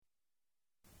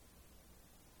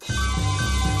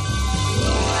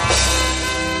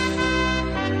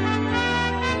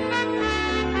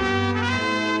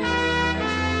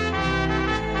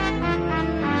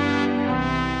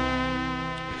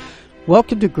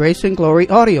Welcome to Grace and Glory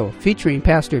Audio, featuring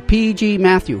Pastor P.G.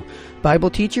 Matthew, Bible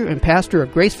teacher and pastor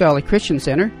of Grace Valley Christian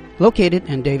Center, located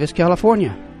in Davis,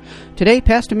 California. Today,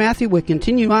 Pastor Matthew will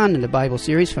continue on in the Bible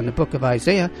series from the book of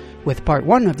Isaiah with part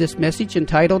 1 of this message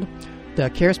entitled, The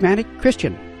Charismatic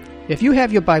Christian. If you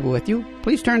have your Bible with you,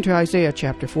 please turn to Isaiah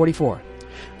chapter 44.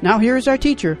 Now here is our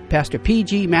teacher, Pastor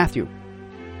P.G. Matthew.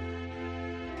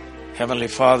 Heavenly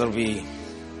Father, we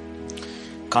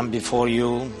come before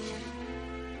you.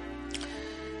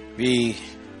 We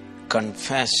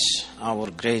confess our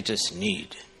greatest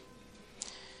need.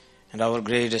 And our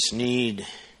greatest need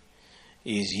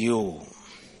is you,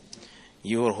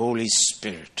 your Holy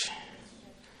Spirit.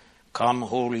 Come,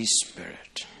 Holy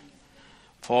Spirit,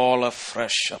 fall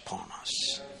afresh upon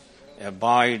us.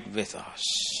 Abide with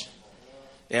us.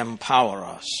 Empower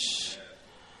us.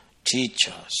 Teach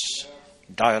us.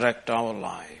 Direct our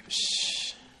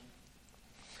lives.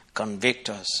 Convict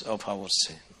us of our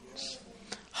sins.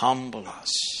 Humble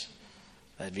us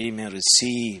that we may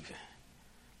receive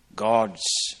God's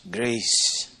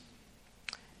grace.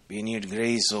 We need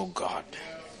grace, O God.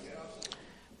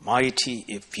 Mighty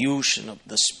effusion of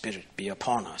the Spirit be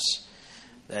upon us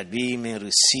that we may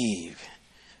receive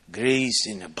grace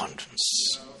in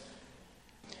abundance.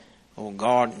 O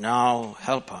God, now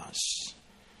help us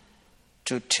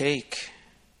to take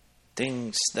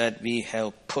things that we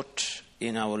have put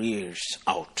in our ears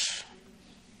out.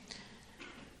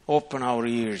 Open our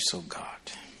ears, O God,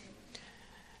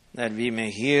 that we may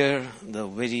hear the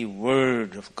very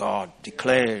word of God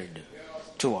declared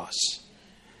to us.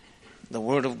 The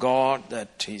word of God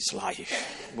that is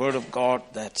life. Word of God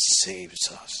that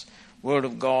saves us. Word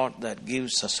of God that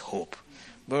gives us hope.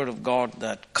 Word of God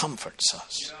that comforts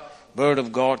us. Word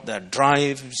of God that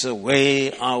drives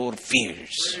away our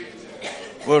fears.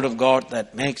 Word of God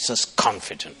that makes us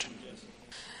confident.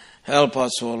 Help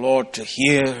us, O Lord, to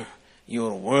hear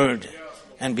your word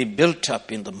and be built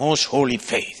up in the most holy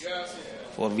faith.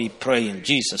 For we pray in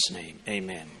Jesus' name.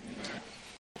 Amen.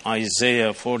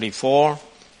 Isaiah 44,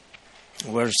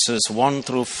 verses 1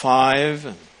 through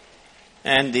 5.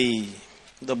 And the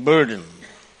burden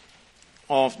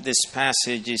of this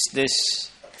passage is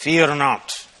this: fear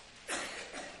not,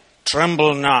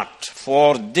 tremble not,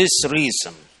 for this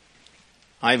reason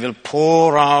I will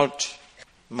pour out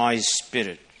my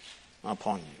Spirit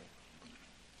upon you.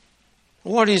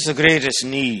 What is the greatest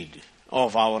need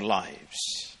of our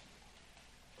lives?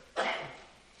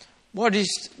 What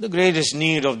is the greatest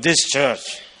need of this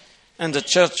church and the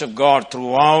church of God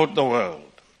throughout the world?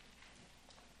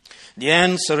 The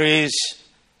answer is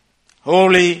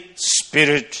Holy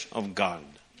Spirit of God.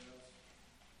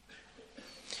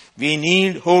 We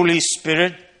need Holy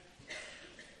Spirit,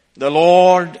 the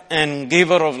Lord and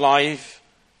giver of life,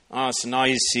 as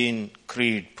Nicene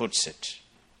Creed puts it.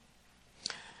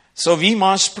 So we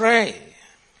must pray,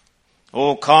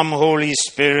 O come, Holy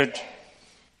Spirit,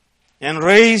 and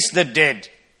raise the dead.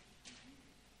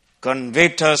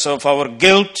 Convict us of our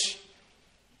guilt.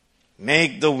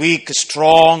 Make the weak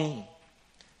strong.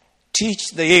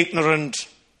 Teach the ignorant.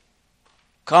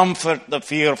 Comfort the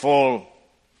fearful.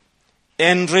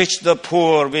 Enrich the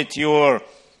poor with your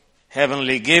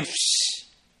heavenly gifts.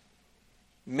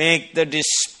 Make the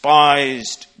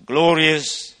despised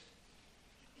glorious,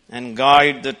 and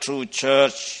guide the true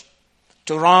church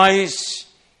to rise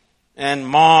and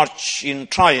march in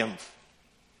triumph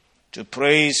to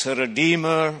praise her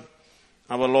Redeemer,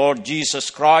 our Lord Jesus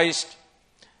Christ,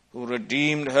 who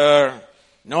redeemed her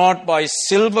not by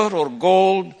silver or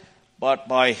gold, but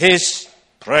by his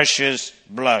precious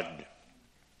blood.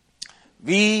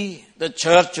 We, the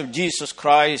Church of Jesus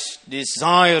Christ,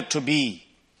 desire to be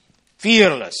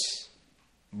fearless,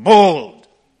 bold,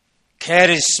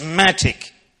 charismatic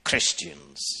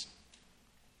Christians.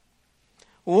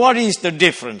 What is the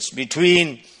difference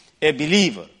between a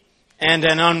believer and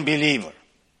an unbeliever?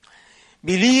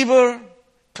 Believer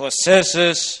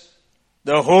possesses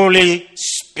the Holy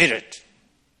Spirit,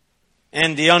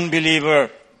 and the unbeliever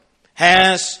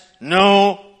has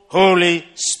no Holy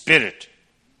Spirit.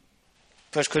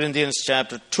 1 Corinthians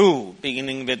chapter 2,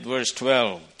 beginning with verse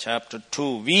 12. Chapter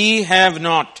 2. We have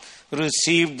not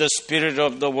received the spirit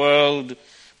of the world,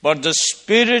 but the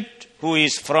Spirit who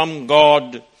is from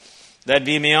God, that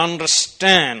we may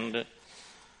understand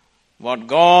what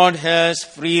God has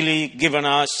freely given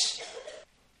us.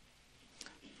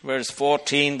 Verse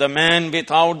 14, the man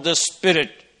without the Spirit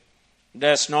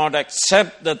does not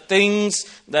accept the things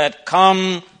that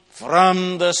come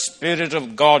from the Spirit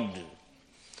of God,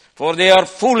 for they are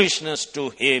foolishness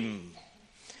to him,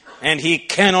 and he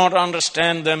cannot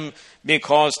understand them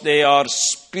because they are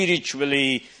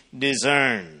spiritually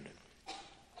discerned.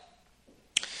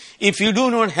 if you do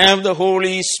not have the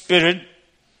Holy Spirit,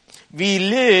 we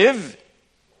live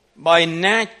by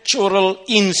natural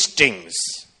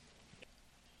instincts,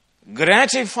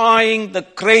 gratifying the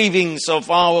cravings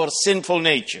of our sinful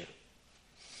nature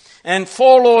and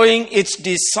following its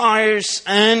desires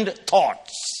and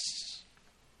thoughts.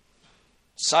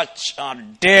 Such are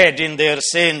dead in their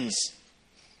sins,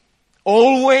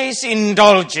 always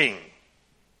indulging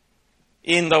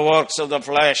in the works of the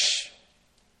flesh,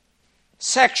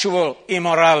 sexual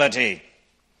immorality,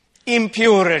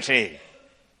 impurity,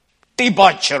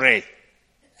 debauchery,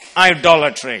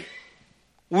 idolatry,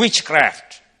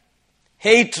 witchcraft,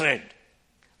 hatred,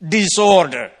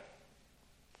 disorder,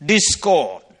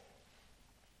 discord,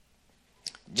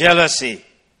 jealousy,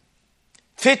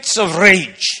 fits of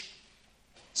rage,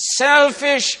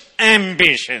 selfish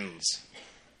ambitions,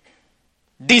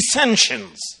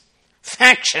 dissensions,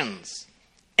 factions,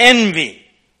 envy,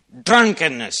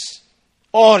 drunkenness,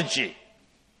 orgy,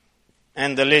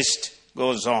 and the list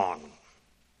goes on.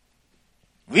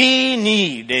 We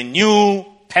need a new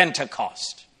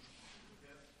Pentecost.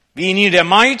 We need a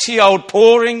mighty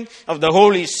outpouring of the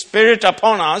Holy Spirit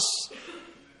upon us,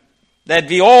 that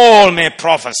we all may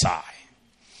prophesy,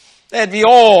 that we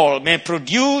all may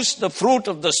produce the fruit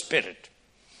of the Spirit,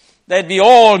 that we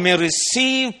all may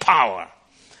receive power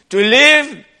to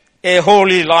live a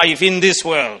holy life in this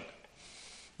world,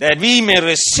 that we may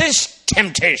resist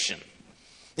temptation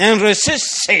and resist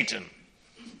Satan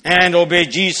and obey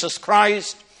Jesus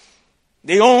Christ,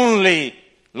 the only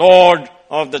Lord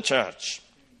of the church.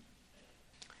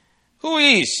 Who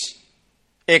is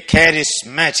a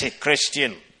charismatic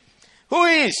Christian? Who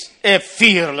is a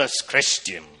fearless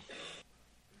Christian?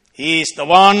 He is the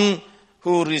one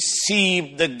who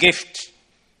received the gift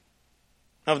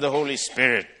of the Holy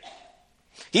Spirit.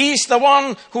 He is the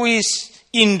one who is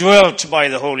indwelt by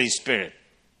the Holy Spirit.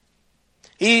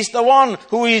 He is the one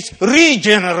who is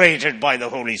regenerated by the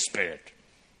Holy Spirit.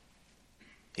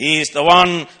 He is the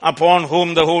one upon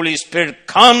whom the Holy Spirit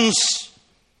comes,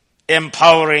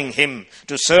 empowering him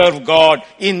to serve God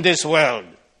in this world.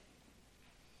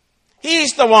 He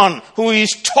is the one who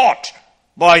is taught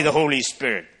by the Holy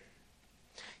Spirit.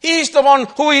 He is the one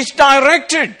who is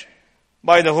directed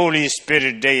by the Holy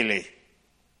Spirit daily.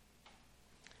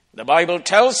 The Bible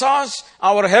tells us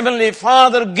our Heavenly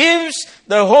Father gives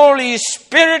the Holy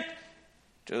Spirit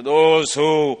to those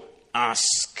who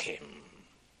ask Him.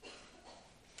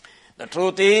 The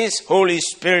truth is, Holy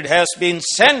Spirit has been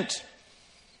sent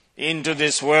into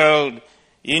this world,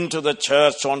 into the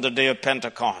church on the day of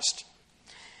Pentecost.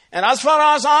 And as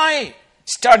far as I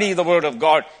study the Word of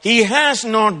God, He has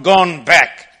not gone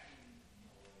back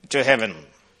to heaven.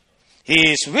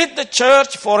 He is with the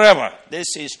church forever.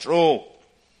 This is true.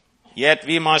 Yet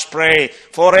we must pray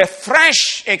for a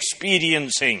fresh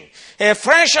experiencing, a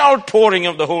fresh outpouring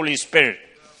of the Holy Spirit,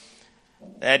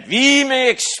 that we may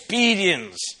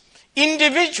experience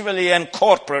individually and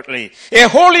corporately a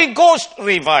Holy Ghost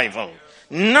revival,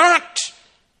 not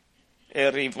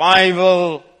a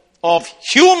revival of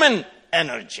human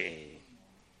energy.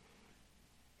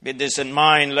 With this in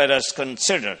mind, let us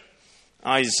consider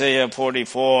Isaiah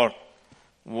 44,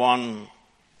 1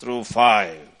 through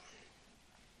 5.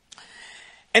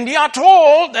 And we are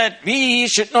told that we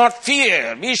should not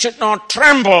fear, we should not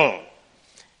tremble.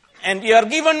 And we are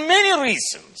given many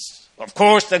reasons. Of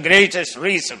course, the greatest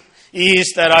reason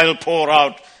is that I'll pour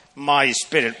out my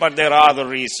Spirit, but there are other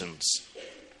reasons.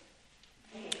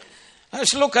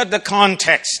 Let's look at the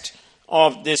context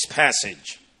of this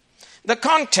passage. The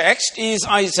context is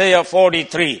Isaiah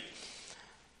 43,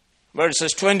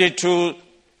 verses 22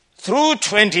 through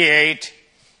 28,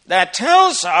 that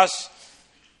tells us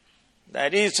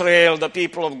that Israel, the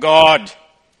people of God,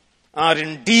 are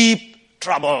in deep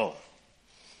trouble.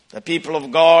 The people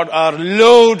of God are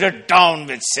loaded down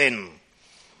with sin.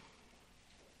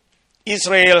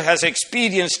 Israel has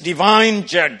experienced divine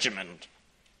judgment.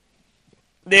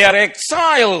 They are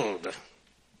exiled.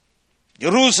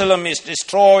 Jerusalem is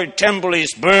destroyed. Temple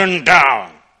is burned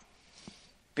down.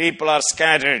 People are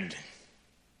scattered.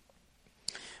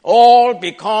 All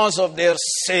because of their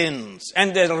sins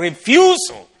and their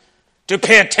refusal to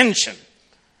pay attention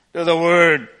to the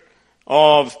word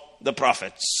of the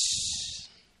prophets.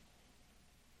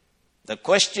 The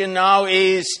question now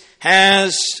is,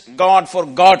 has God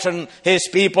forgotten His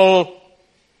people?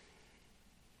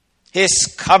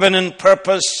 His covenant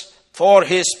purpose for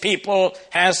His people,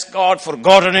 has God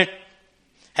forgotten it?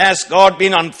 Has God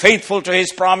been unfaithful to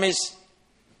His promise?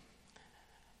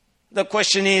 The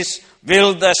question is,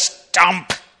 will the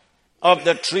stump of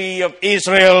the tree of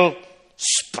Israel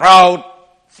sprout,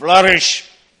 flourish,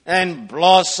 and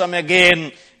blossom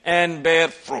again and bear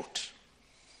fruit.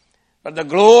 But the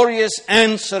glorious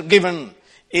answer given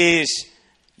is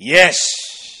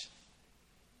yes.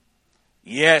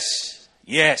 Yes,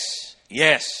 yes,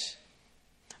 yes.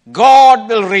 God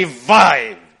will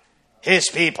revive His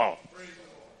people.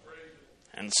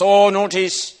 And so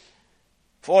notice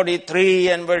 43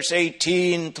 and verse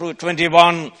 18 through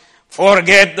 21,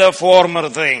 forget the former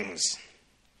things.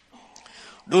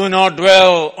 Do not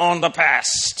dwell on the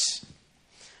past.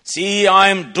 See, I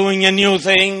am doing a new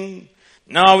thing.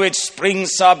 Now it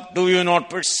springs up. Do you not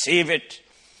perceive it?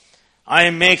 I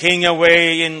am making a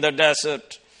way in the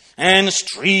desert and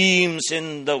streams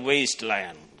in the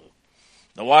wasteland.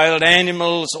 The wild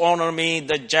animals honor me,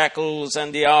 the jackals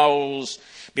and the owls,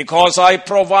 because I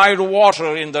provide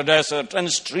water in the desert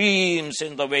and streams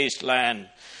in the wasteland,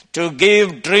 to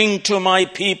give drink to my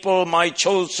people, my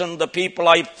chosen, the people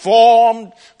I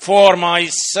formed for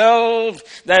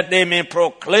myself, that they may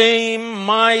proclaim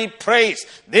my praise.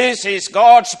 This is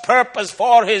God's purpose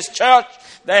for His church,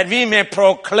 that we may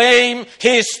proclaim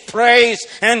His praise,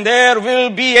 and there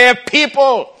will be a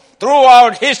people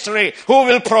throughout history who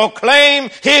will proclaim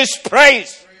His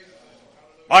praise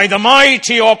by the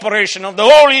mighty operation of the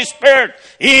Holy Spirit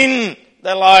in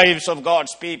the lives of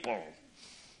God's people.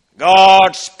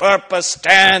 God's purpose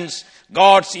stands,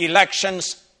 God's election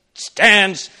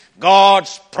stands,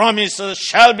 God's promises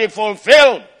shall be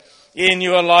fulfilled in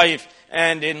your life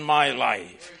and in my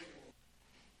life.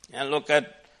 And look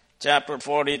at chapter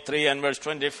 43 and verse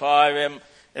 25,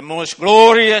 a most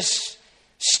glorious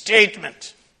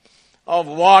statement of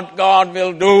what God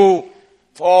will do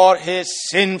for His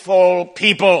sinful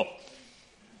people.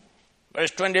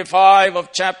 Verse 25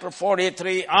 of chapter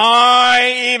 43, even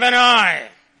I.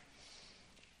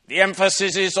 The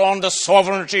emphasis is on the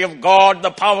sovereignty of God,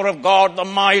 the power of God, the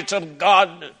might of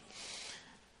God.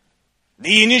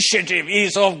 The initiative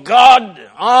is of God.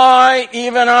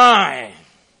 Even I,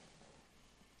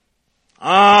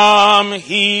 am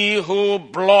He who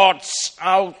blots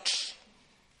out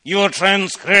your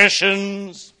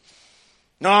transgressions,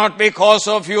 not because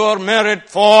of your merit,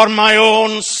 for my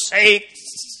own sake,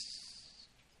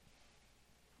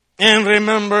 and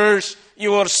remembers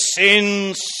your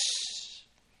sins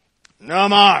no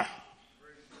more.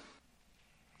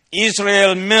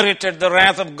 Israel merited the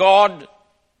wrath of God,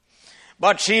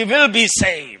 but she will be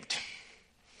saved.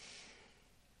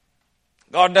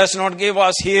 God does not give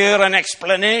us here an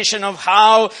explanation of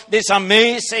how this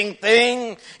amazing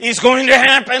thing is going to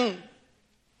happen.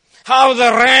 How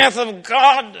the wrath of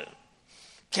God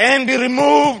can be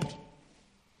removed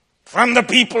from the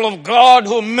people of God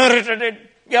who merited it.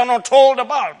 We are not told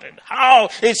about it, how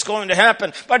it's going to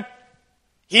happen. But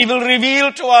He will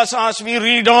reveal to us as we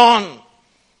read on.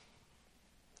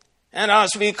 And as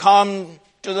we come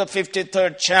to the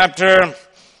 53rd chapter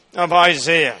of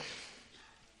Isaiah,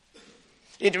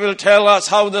 it will tell us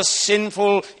how the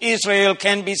sinful Israel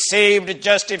can be saved,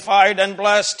 justified, and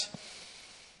blessed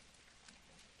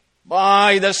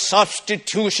by the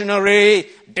substitutionary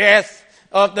death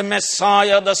of the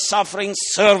Messiah, the suffering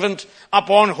servant,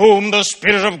 upon whom the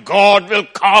Spirit of God will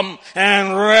come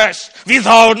and rest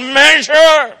without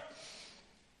measure.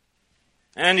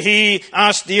 And He,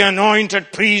 as the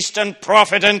anointed priest and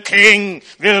prophet and king,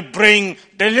 will bring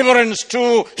deliverance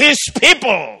to His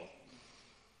people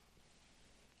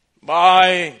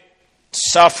by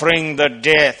suffering the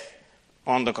death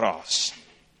on the cross.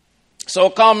 So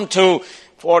come to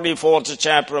 44th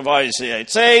chapter of Isaiah. It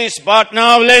says, but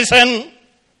now listen.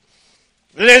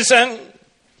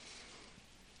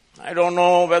 I don't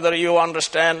know whether you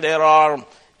understand, there are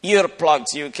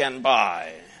earplugs you can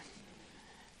buy.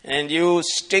 And you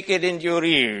stick it in your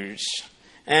ears,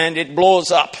 and it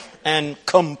blows up and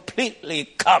completely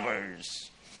covers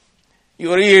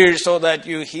your ears so that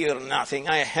you hear nothing.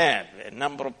 I have a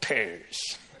number of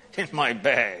pairs in my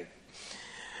bag.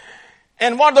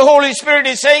 And what the Holy Spirit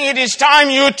is saying, it is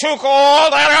time you took all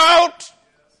that out,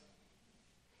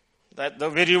 that the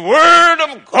very word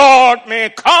of God may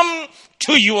come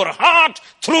to your heart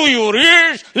through your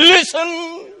ears.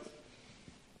 Listen.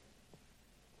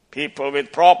 People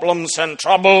with problems and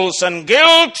troubles and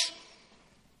guilt,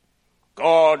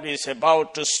 God is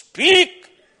about to speak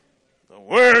the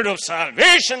word of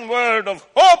salvation, word of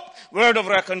hope, word of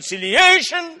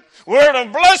reconciliation, word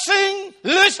of blessing.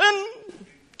 Listen,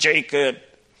 Jacob.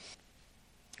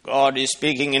 God is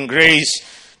speaking in grace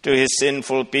to His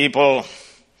sinful people.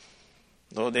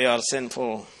 Though they are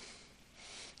sinful,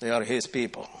 they are His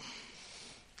people.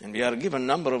 And we are given a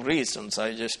number of reasons.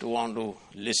 I just want to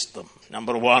list them.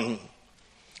 Number one,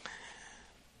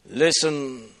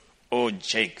 listen, O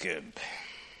Jacob.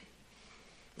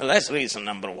 Well, that's reason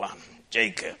number one,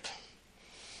 Jacob.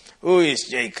 Who is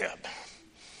Jacob?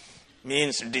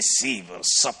 Means deceiver,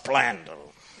 supplanter.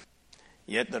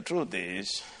 Yet the truth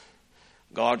is,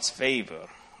 God's favor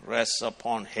rests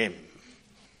upon him.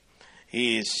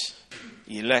 He is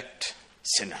elect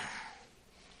sinner.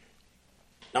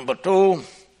 Number 2,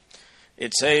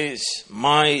 it says,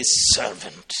 my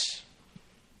servant.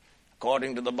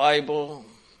 According to the Bible,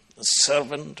 the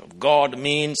servant of God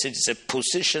means it is a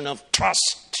position of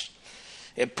trust,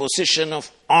 a position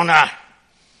of honor.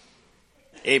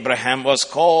 Abraham was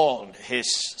called his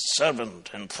servant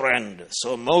and friend.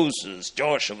 So Moses,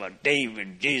 Joshua,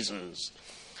 David, Jesus.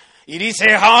 It is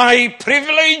a high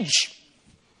privilege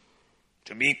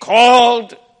to be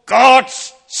called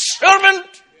God's servant.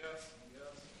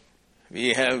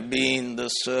 We have been the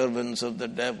servants of the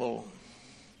devil,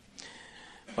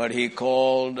 but he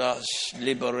called us,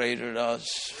 liberated us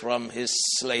from his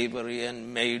slavery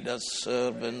and made us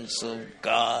servants of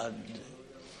God.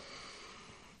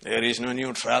 There is no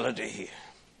neutrality here.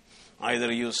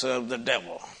 Either you serve the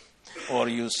devil or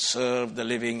you serve the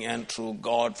living and true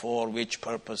God, for which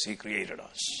purpose he created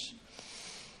us.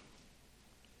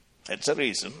 That's a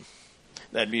reason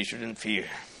that we shouldn't fear.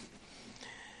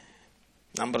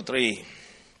 Number 3,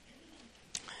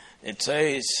 it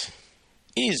says,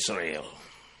 Israel,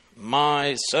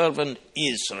 my servant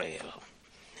Israel.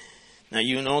 Now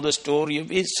you know the story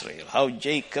of Israel, how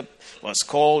Jacob was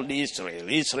called Israel.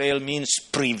 Israel means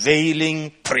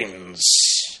prevailing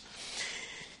prince.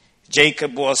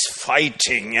 Jacob was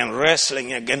fighting and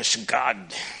wrestling against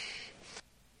God.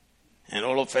 And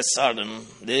all of a sudden,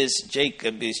 this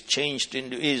Jacob is changed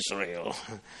into Israel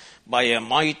by a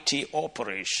mighty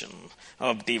operation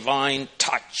of divine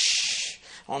touch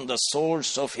on the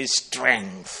source of his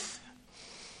strength.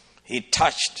 He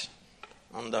touched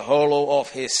on the hollow of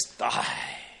his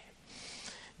thigh.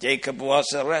 Jacob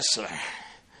was a wrestler,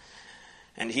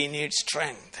 and he needs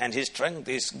strength, and his strength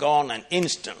is gone, and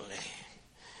instantly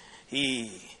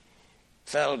he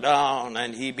fell down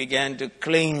and he began to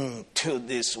cling to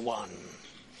this one,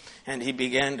 and he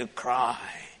began to cry,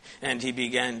 and he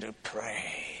began to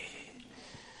pray.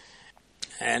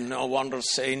 And no wonder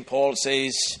St. Paul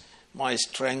says, my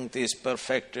strength is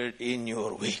perfected in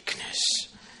your weakness.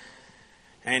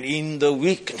 And in the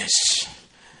weakness,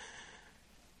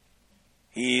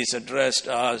 he is addressed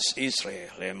as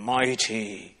Israel, a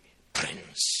mighty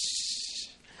prince.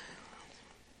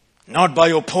 Not by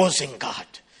opposing God,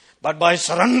 but by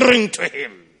surrendering to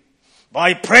him,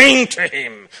 by praying to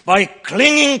him, by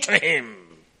clinging to him,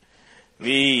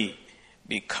 we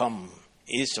become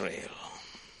Israel.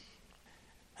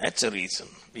 That's the reason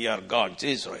we are God's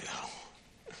Israel.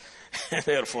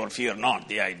 Therefore, fear not,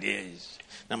 the idea is.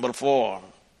 Number 4,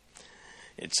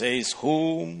 it says,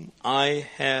 whom I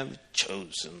have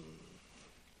chosen.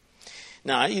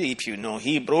 Now, if you know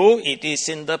Hebrew, it is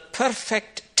in the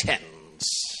perfect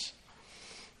tense.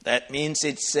 That means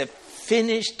it's a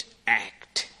finished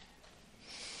act.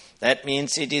 That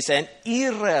means it is an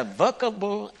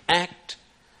irrevocable act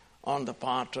on the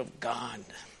part of God.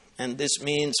 And this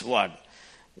means what?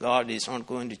 God is not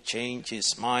going to change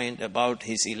his mind about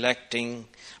his electing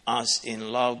us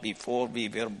in love before we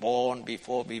were born,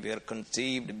 before we were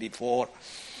conceived, before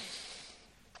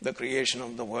the creation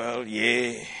of the world.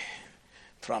 Yea,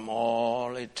 from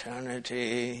all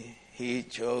eternity, he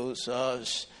chose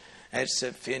us. It's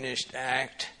a finished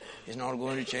act. He's not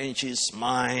going to change his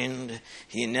mind.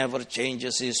 He never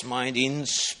changes his mind in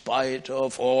spite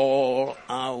of all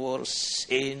our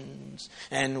sins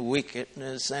and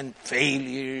wickedness and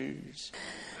failures.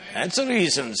 That's the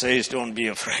reason, says, don't be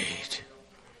afraid.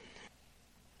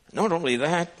 Not only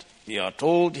that, we are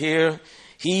told here,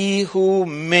 he who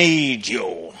made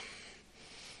you.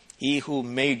 He who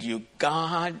made you.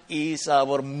 God is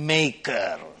our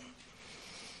maker.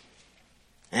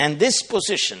 And this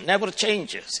position never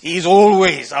changes. He is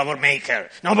always our maker.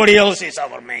 Nobody else is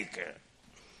our maker.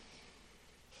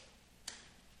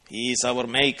 He is our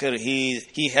maker.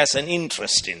 He has an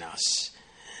interest in us.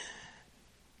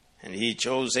 And he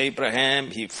chose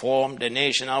Abraham. He formed a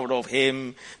nation out of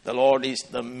him. The Lord is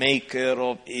the maker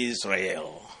of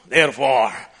Israel.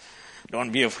 Therefore,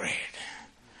 don't be afraid.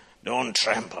 Don't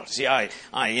tremble. See, I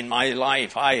in my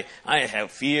life, I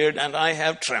have feared and I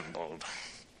have trembled.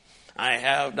 I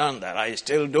have done that. I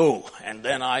still do. And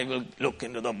then I will look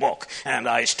into the book and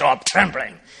I stop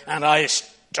trembling and I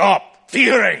stop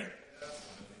fearing.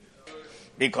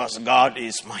 Because God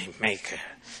is my maker.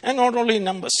 And not only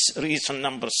reason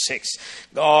number 6,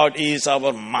 God is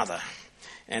our mother.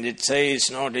 And it says,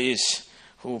 notice,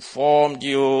 who formed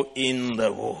you in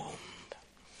the womb.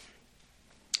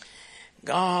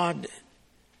 God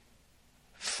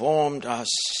formed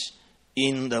us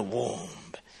in the womb.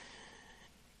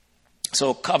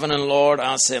 also covenant Lord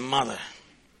as a mother.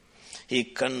 He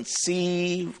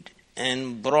conceived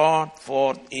and brought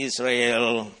forth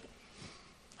Israel.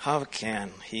 How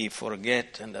can he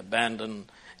forget and abandon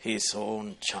his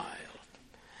own child?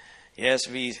 Yes,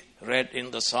 we read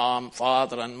in the psalm,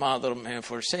 father and mother may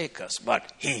forsake us,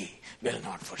 but he will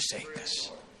not forsake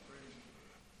us.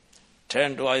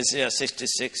 Turn to Isaiah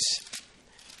 66.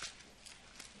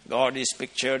 God is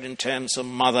pictured in terms of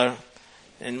mother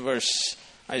in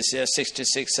Isaiah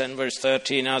 66 and verse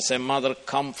 13, as a mother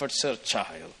comforts her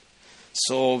child,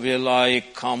 so will I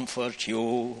comfort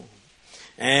you,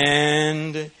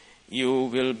 and you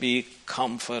will be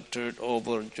comforted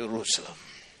over Jerusalem.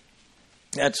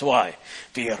 That's why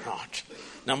fear not.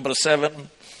 Number 7,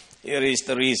 here is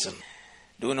the reason.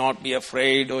 Do not be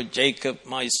afraid, O Jacob,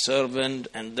 my servant,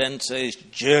 and then says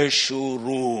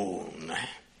Jeshurun.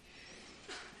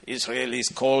 Israel is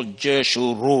called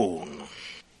Jeshurun.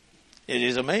 It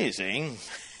is amazing.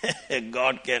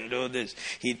 God can do this.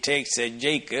 He takes a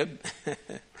Jacob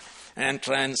and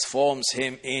transforms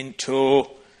him into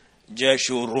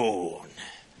Jeshurun.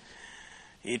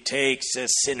 He takes a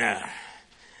sinner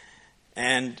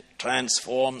and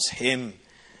transforms him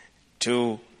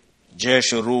to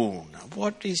Jeshurun.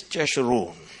 What is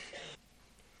Jeshurun?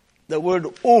 The word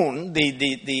un,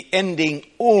 the ending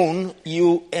un,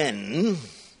 U-N,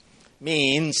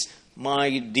 means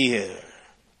my dear,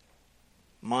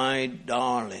 my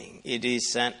darling. It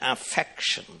is an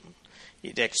affection.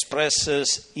 It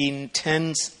expresses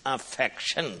intense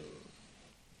affection.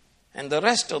 And the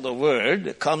rest of the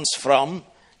word comes from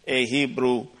a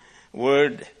Hebrew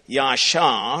word,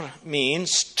 yashar,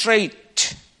 means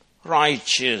straight,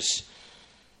 righteous.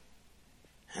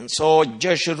 And so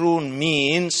Jeshurun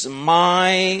means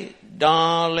my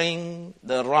darling,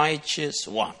 the righteous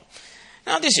one.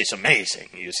 Now this is amazing,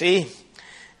 you see.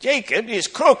 Jacob is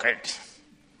crooked.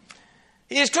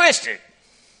 He is twisted.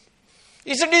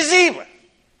 He's a deceiver.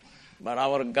 But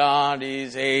our God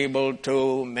is able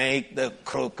to make the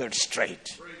crooked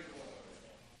straight.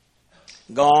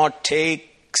 God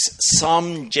takes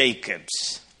some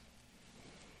Jacobs.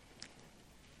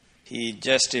 He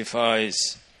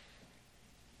justifies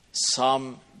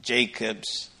some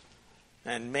Jacobs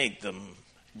and make them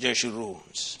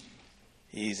Jeshuruns.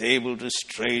 He is able to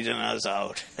straighten us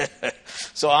out.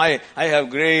 So I have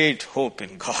great hope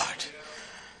in God.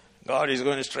 God is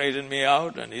going to straighten me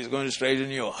out, and He's going to straighten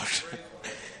you out.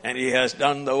 And He has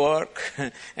done the work,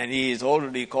 and He is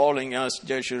already calling us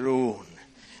Jeshurun,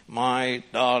 my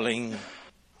darling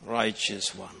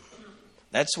righteous one.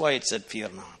 That's why it said, fear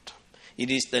not. It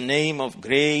is the name of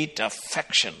great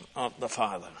affection of the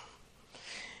Father.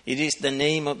 It is the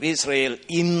name of Israel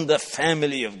in the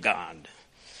family of God.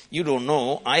 You don't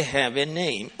know, I have a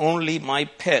name only my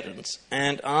parents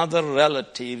and other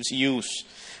relatives use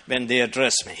when they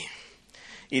address me.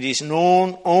 It is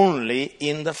known only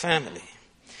in the family.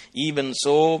 Even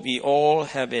so, we all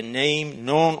have a name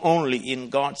known only in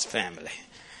God's family.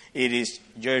 It is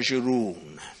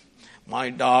Jeshurun, my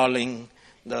darling,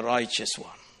 the righteous one.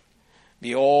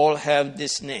 We all have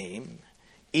this name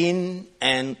in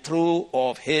and through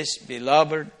of His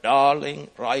beloved, darling,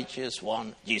 righteous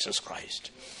one, Jesus Christ.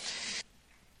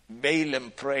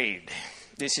 Balaam prayed.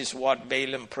 This is what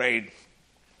Balaam prayed.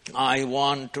 I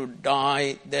want to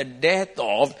die the death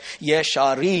of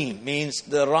Yesharim, means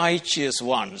the righteous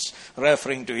ones,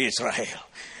 referring to Israel.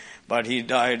 But he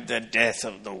died the death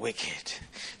of the wicked.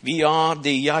 We are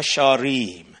the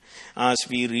Yesharim, as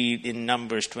we read in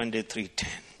Numbers 23:10.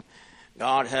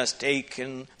 God has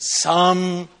taken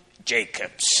some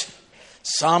Jacobs,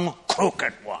 some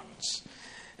crooked ones,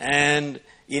 and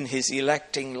in His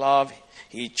electing love,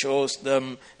 He chose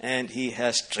them and He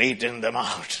has straightened them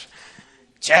out.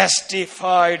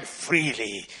 Justified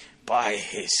freely by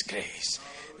His grace.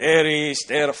 There is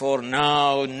therefore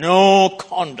now no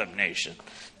condemnation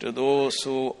to those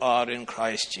who are in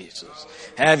Christ Jesus.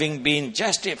 Having been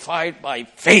justified by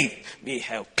faith, we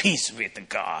have peace with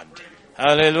God.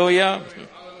 Hallelujah.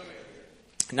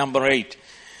 Number 8.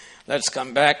 Let's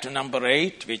come back to number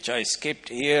 8, which I skipped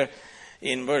here.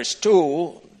 In verse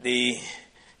 2,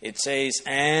 it says,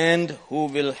 and who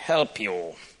will help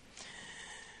you?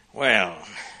 Well,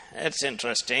 that's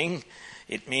interesting.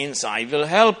 It means I will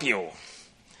help you.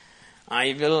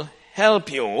 I will help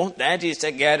you. That is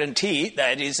a guarantee.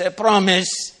 That is a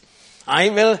promise. I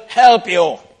will help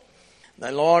you.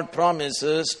 The Lord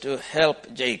promises to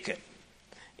help Jacob,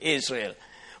 Israel.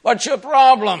 What's your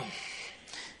problem?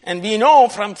 And we know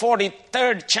from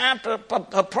 43rd chapter,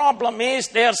 the problem is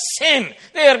their sin,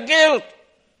 their guilt.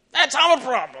 That's our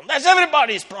problem. That's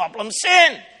everybody's problem,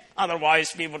 sin.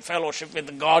 Otherwise, we would fellowship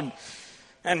with God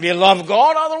And we love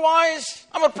God otherwise.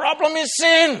 Our problem is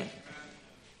sin.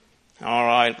 All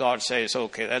right, God says,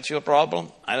 okay, that's your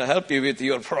problem. I'll help you with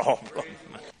your problem.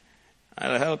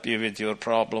 I'll help you with your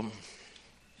problem.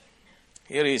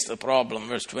 Here is the problem,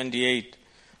 verse 28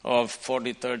 of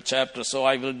 43rd chapter. So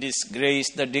I will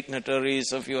disgrace the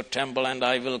dignitaries of your temple, and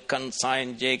I will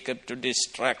consign Jacob to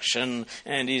distraction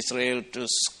and Israel to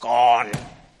scorn.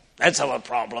 That's our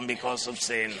problem because of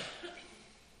sin.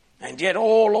 And yet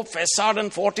all of a sudden,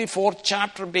 44th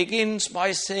chapter begins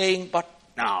by saying, but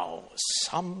now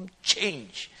some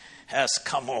change has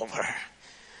come over.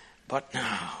 But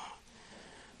now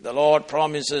the Lord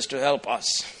promises to help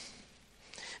us.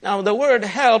 Now the word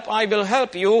help, I will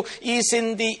help you, is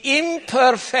in the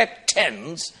imperfect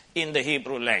tense in the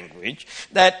Hebrew language.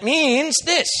 That means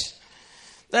this,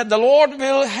 that the Lord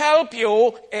will help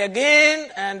you again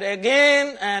and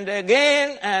again and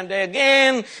again and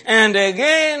again and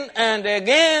again and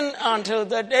again until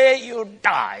the day you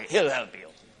die. He'll help you.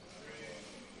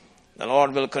 The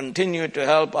Lord will continue to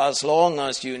help as long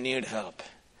as you need help.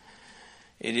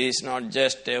 It is not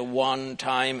just a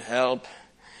one-time help.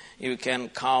 You can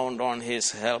count on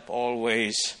His help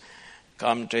always.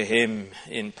 Come to Him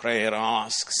in prayer,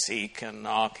 ask, seek, and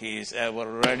knock. He is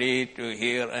ever ready to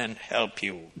hear and help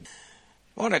you.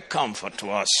 What a comfort to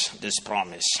us, this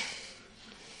promise.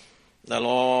 The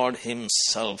Lord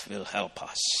Himself will help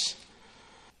us.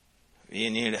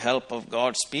 We need help of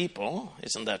God's people.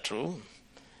 Isn't that true?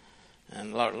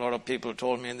 And a lot of people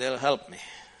told me they'll help me.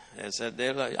 They said,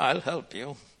 I'll help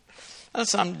you. Well,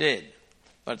 some did,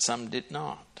 but some did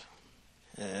not.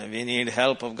 We need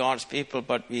help of God's people,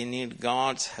 but we need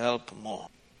God's help more.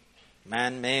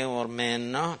 Man may or may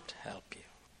not help you.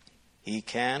 He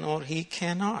can or he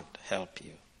cannot help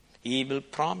you. He will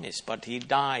promise, but he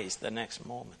dies the next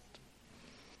moment.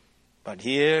 But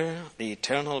here, the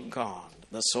eternal God,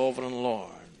 the sovereign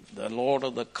Lord, the Lord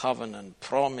of the covenant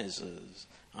promises,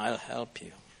 I'll help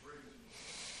you.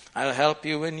 I'll help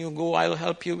you when you go. I'll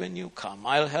help you when you come.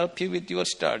 I'll help you with your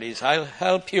studies. I'll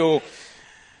help you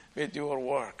with your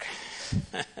work.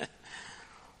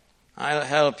 I'll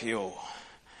help you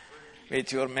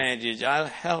with your marriage. I'll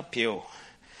help you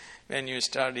when you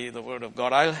study the Word of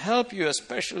God. I'll help you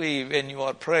especially when you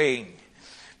are praying.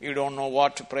 You don't know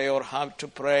what to pray or how to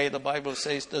pray. The Bible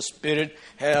says the Spirit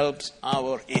helps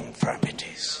our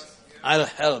infirmities. I'll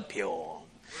help you.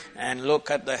 And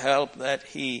look at the help that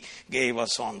He gave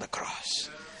us on the cross.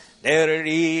 There it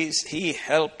is. He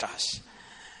helped us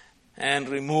and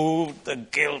removed the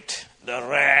guilt, the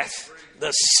wrath,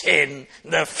 the sin,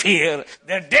 the fear,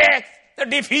 the death, the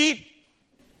defeat.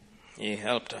 He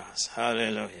helped us.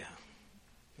 Hallelujah.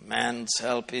 Man's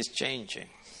help is changing,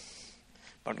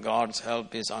 but God's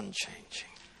help is unchanging.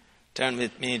 Turn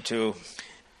with me to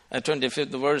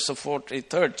 25th verse of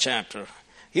 43rd chapter.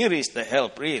 Here is the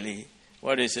help really.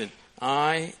 What is it?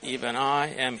 I, even I,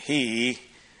 am He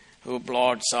who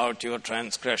blots out your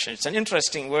transgression. It's an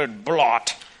interesting word,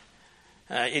 blot.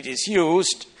 It is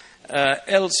used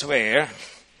elsewhere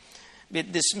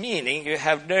with this meaning. You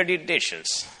have dirty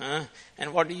dishes.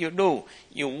 And what do?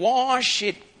 You wash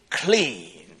it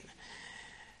clean.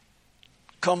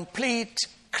 Complete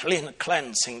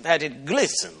cleansing, that it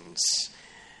glistens.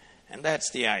 And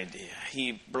that's the idea.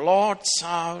 He blots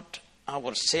out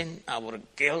our sin, our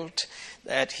guilt,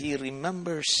 that He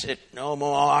remembers it no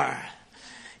more.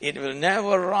 It will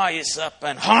never rise up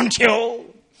and haunt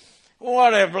you.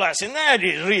 What a blessing. That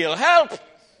is real help.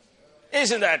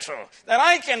 Isn't that true? That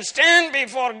I can stand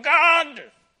before God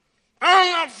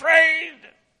unafraid,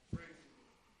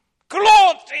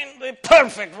 clothed in the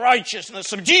perfect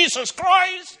righteousness of Jesus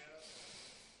Christ.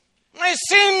 My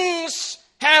sins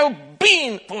have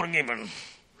been forgiven.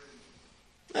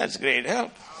 That's great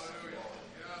help.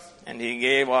 And He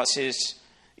gave us His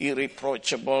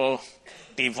irreproachable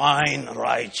divine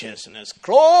righteousness.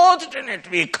 Clothed in it,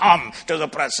 we come to the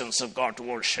presence of God to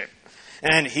worship.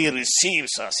 And He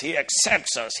receives us. He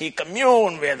accepts us. He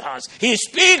communes with us. He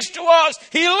speaks to us.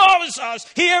 He loves us.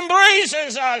 He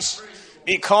embraces us.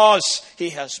 Because He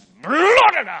has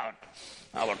blotted out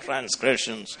our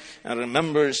transgressions and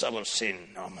remembers our sin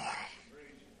no more.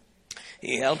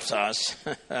 He helps us.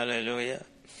 Hallelujah.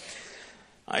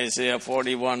 Isaiah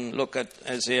 41, look at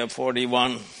Isaiah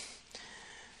 41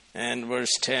 and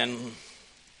verse 10.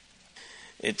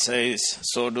 It says,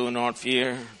 so do not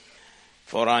fear,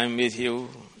 for I am with you.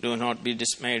 Do not be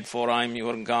dismayed, for I am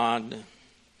your God.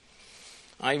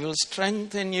 I will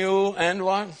strengthen you and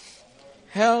what?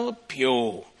 Help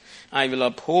you. I will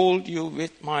uphold you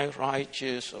with my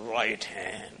righteous right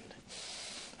hand.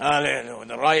 Hallelujah.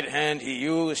 The right hand He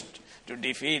used to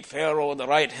defeat Pharaoh, the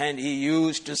right hand he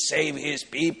used to save his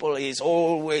people, is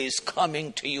always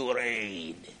coming to your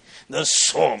aid. The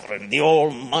sovereign, the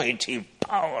almighty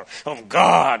power of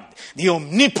God, the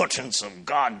omnipotence of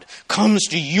God comes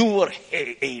to your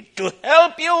aid to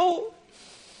help you.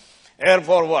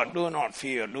 Therefore what? Do not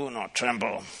fear, do not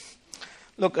tremble.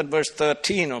 Look at verse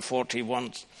 13 of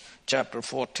 41, chapter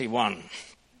 41.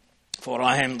 For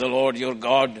I am the Lord your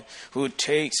God, who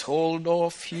takes hold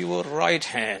of your right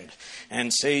hand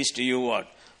and says to you what?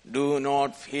 Do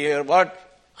not fear.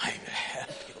 What? I will help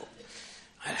you.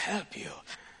 I'll help you.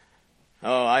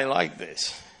 Oh, I like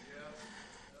this.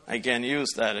 I can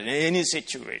use that in any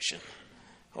situation.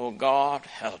 Oh, God,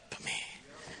 help me.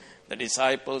 The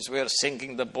disciples were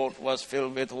sinking. The boat was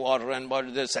filled with water, and what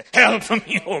did they say? Help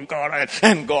me, oh God.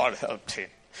 And God helped him.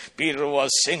 Peter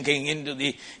was sinking into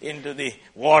the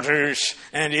waters,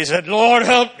 and he said, Lord,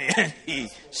 help me. And he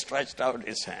stretched out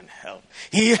his hand. Help.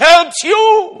 He helps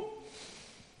you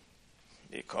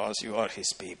because you are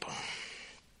his people.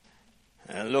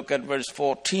 And look at verse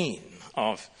 14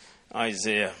 of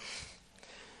Isaiah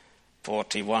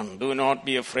 41. Do not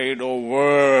be afraid, O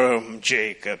worm,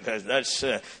 Jacob. That's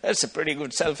a pretty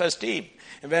good self-esteem.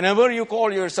 Whenever you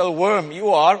call yourself worm, you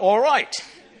are all right.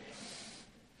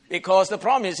 Because the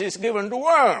promise is given to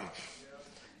worm.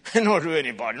 Not to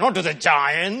anybody. Not to the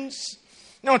giants.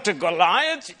 Not to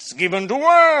Goliath. It's given to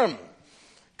worm.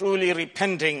 Truly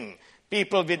repenting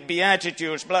people with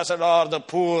beatitudes. Blessed are the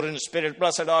poor in spirit.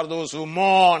 Blessed are those who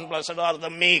mourn. Blessed are the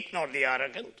meek, not the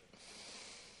arrogant.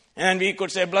 And we could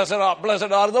say, blessed are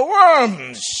the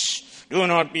worms. Do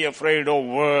not be afraid, O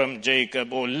worm,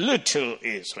 Jacob, O little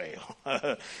Israel.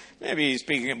 Maybe he's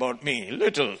speaking about me,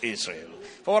 little Israel.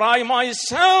 For I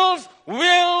myself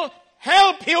will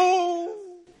help you.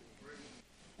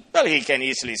 Well, he can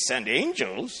easily send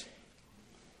angels.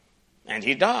 And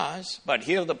he does. But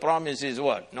here the promise is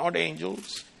what? Not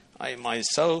angels. I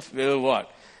myself will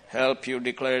what? Help you,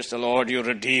 declares the Lord, your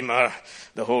Redeemer,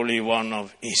 the Holy One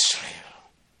of Israel.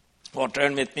 Or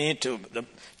turn with me to the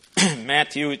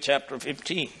Matthew chapter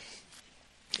 15.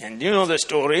 And you know the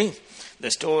story.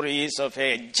 The story is of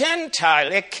a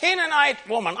Gentile, a Canaanite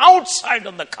woman outside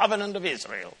of the covenant of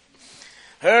Israel.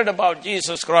 Heard about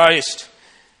Jesus Christ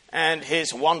and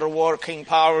his wonder-working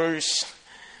powers.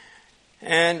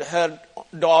 And her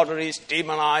daughter is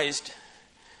demonized.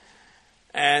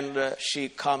 And she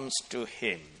comes to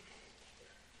him,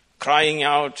 crying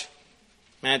out,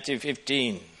 Matthew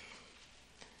 15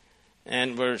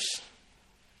 and verse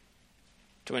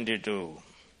 22.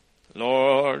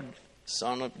 Lord,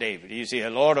 Son of David. You see, a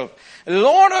Lord of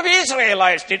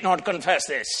Israelites did not confess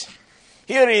this.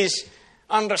 Here is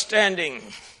understanding,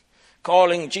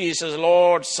 calling Jesus,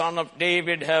 Lord, Son of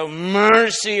David, have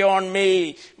mercy on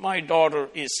me. My daughter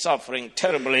is suffering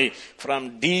terribly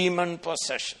from demon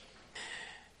possession.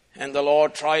 And the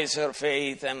Lord tries her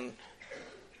faith and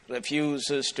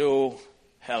refuses to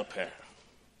help her.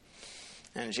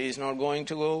 And she's not going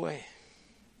to go away.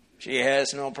 She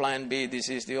has no plan B. This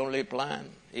is the only plan.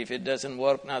 If it doesn't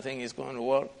work, nothing is going to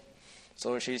work.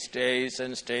 So she stays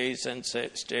and stays and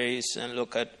stays. And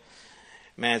look at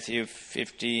Matthew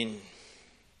 15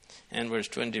 and verse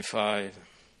 25.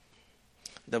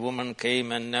 The woman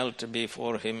came and knelt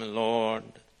before him. Lord,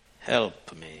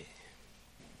 help me.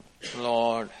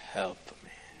 Lord, help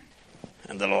me.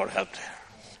 And the Lord helped her.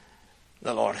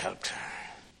 The Lord helped her.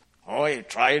 Oh, he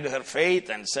tried her faith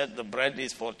and said the bread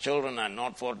is for children and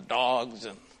not for dogs.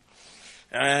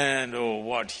 And oh,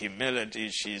 what humility,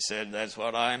 she said. That's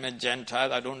what I'm a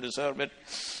Gentile. I don't deserve it.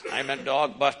 I'm a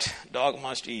dog, but dog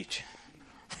must eat.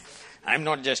 I'm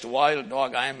not just a wild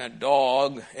dog. I'm a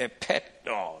dog, a pet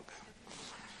dog,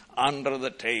 under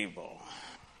the table.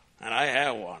 And I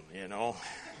have one, you know.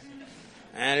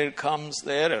 And it comes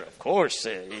there. Of course,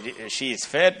 she is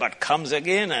fed, but comes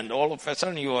again, and all of a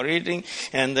sudden you are eating,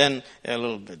 and then a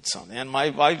little bit something. And my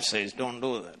wife says, don't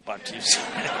do that. But you see,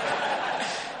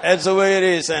 that's the way it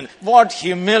is. And what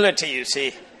humility, you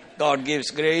see. God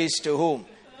gives grace to whom?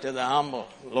 To the humble.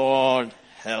 Lord,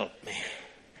 help me.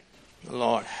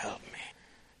 Lord, help me.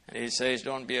 And he says,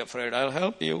 don't be afraid. I'll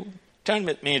help you. Turn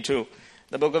with me to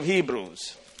the book of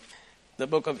Hebrews. The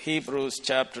book of Hebrews,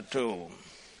 chapter 2.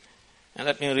 And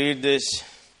let me read this,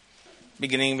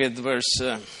 beginning with verse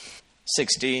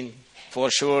 16.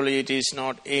 For surely it is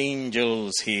not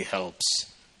angels he helps,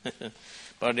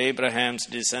 but Abraham's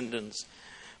descendants.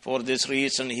 For this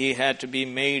reason he had to be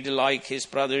made like his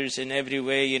brothers in every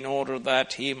way, in order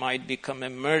that he might become a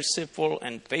merciful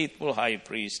and faithful high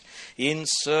priest in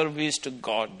service to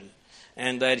God,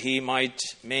 and that he might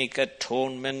make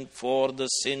atonement for the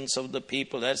sins of the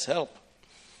people. That's help.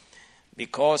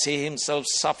 Because he himself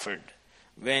suffered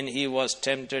when he was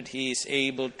tempted, he is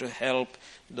able to help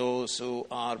those who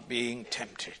are being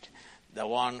tempted. The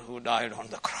one who died on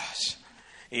the cross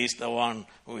is the one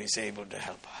who is able to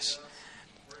help us.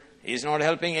 He's not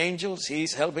helping angels,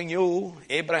 he's helping you,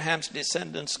 Abraham's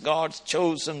descendants, God's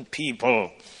chosen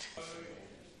people.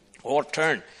 Or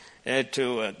turn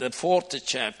to the 4th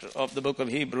chapter of the book of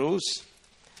Hebrews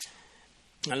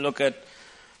and look at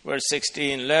verse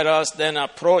 16. Let us then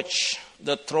approach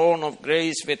the throne of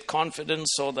grace with confidence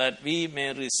so that we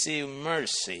may receive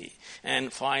mercy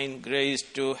and find grace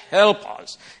to help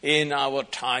us in our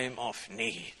time of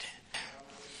need.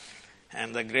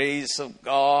 And the grace of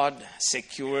God,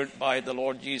 secured by the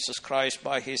Lord Jesus Christ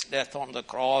by his death on the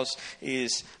cross,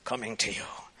 is coming to you.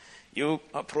 You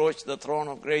approach the throne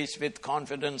of grace with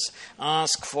confidence,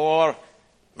 ask for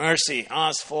mercy,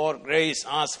 ask for grace,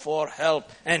 ask for help,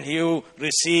 and you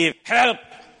receive help.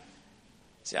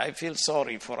 See, I feel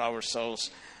sorry for ourselves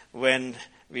when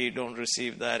we don't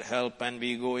receive that help and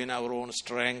we go in our own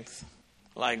strength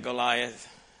like Goliath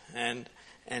and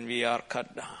we are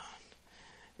cut down.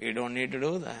 We don't need to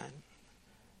do that.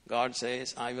 God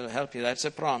says, I will help you. That's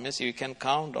a promise you can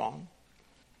count on.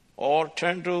 Or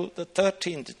turn to the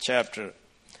 13th chapter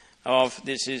of,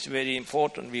 this is very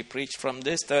important. We preached from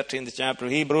this 13th chapter,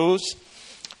 Hebrews,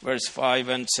 verse 5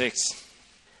 and 6.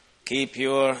 Keep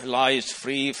your lives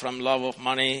free from love of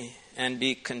money and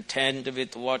be content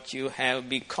with what you have,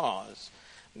 because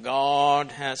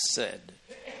God has said,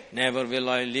 never will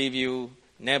I leave you,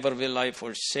 never will I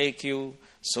forsake you.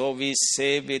 So we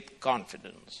say with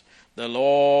confidence, the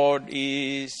Lord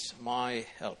is my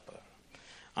helper.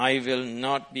 I will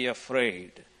not be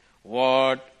afraid.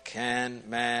 What can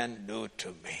man do to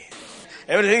me?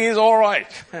 Everything is all right.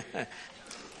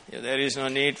 There is no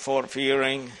need for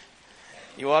fearing.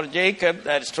 You are Jacob,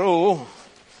 that's true.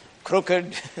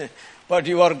 Crooked, but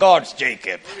you are God's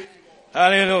Jacob.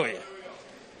 Hallelujah.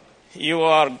 You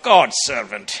are God's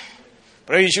servant.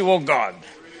 Praise you, O God.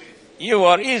 You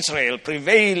are Israel,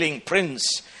 prevailing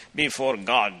prince before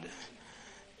God.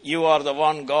 You are the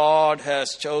one God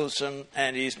has chosen,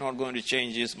 and he's not going to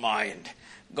change his mind.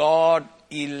 God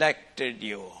elected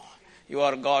you. You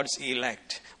are God's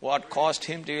elect. What caused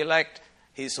him to elect?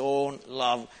 His own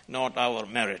love, not our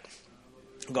merit.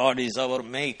 God is our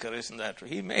maker, isn't that true?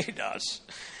 He made us.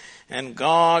 And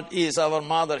God is our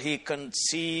mother. He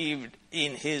conceived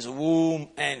in his womb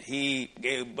and he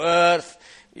gave birth.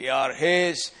 We are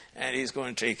his, and he's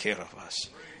going to take care of us.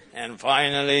 And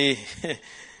finally,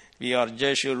 we are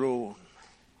Jeshurun,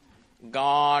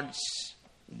 God's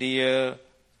dear,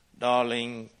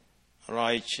 darling,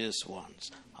 righteous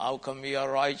ones. How come we are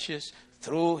righteous?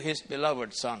 Through his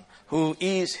beloved Son, who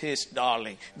is his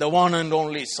darling, the one and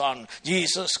only Son,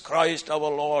 Jesus Christ our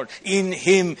Lord. In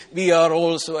him we are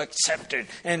also accepted,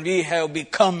 and we have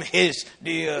become his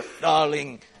dear,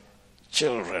 darling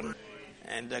children.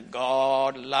 And that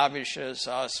God lavishes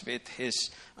us with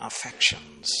his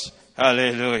affections.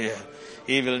 Hallelujah.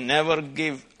 He will never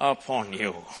give up on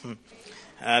you.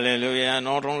 Hallelujah.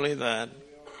 Not only that,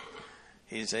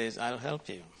 he says, I'll help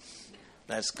you.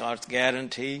 That's God's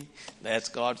guarantee. That's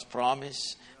God's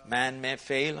promise. Man may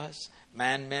fail us.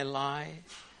 Man may lie.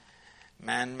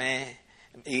 Man may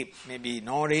be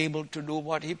not able to do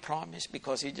what he promised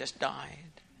because he just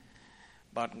died.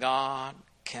 But God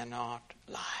cannot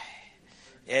lie.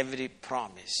 Every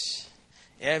promise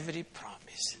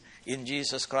in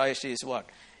Jesus Christ is what?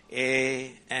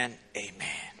 A and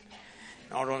amen.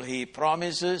 Not only he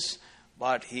promises,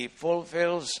 but he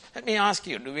fulfills. Let me ask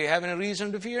you, do we have any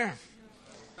reason to fear?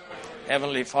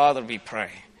 Heavenly Father, we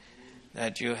pray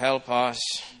that you help us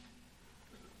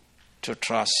to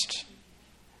trust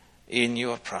in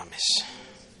your promise.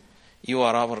 You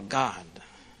are our God.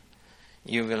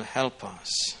 You will help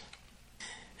us.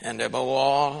 And above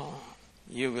all,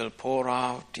 you will pour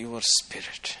out your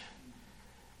Spirit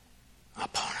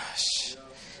upon us.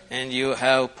 And you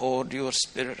have poured your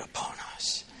Spirit upon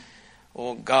us.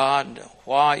 Oh God,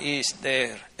 why is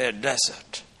there a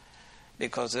desert?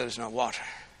 Because there is no water.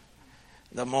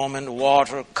 The moment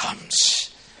water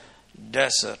comes,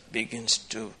 desert begins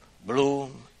to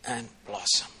bloom and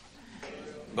blossom.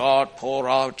 God, pour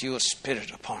out your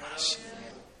Spirit upon us.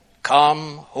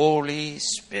 Come, Holy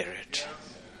Spirit.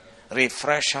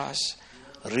 Refresh us,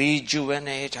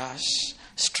 rejuvenate us,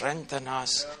 strengthen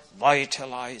us,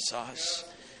 vitalize us.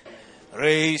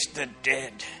 Raise the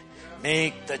dead.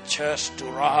 Make the church to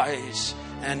rise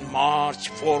and march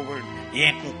forward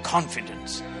in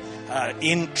confidence,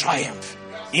 in triumph,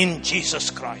 in Jesus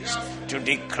Christ, to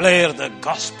declare the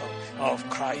gospel of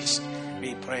Christ.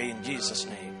 We pray in Jesus'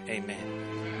 name. Amen.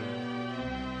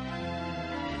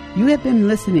 You have been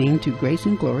listening to Grace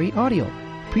and Glory Audio.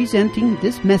 presenting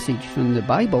this message from the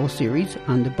Bible series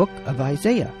on the book of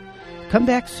Isaiah. Come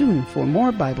back soon for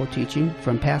more Bible teaching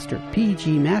from Pastor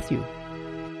P.G. Matthew.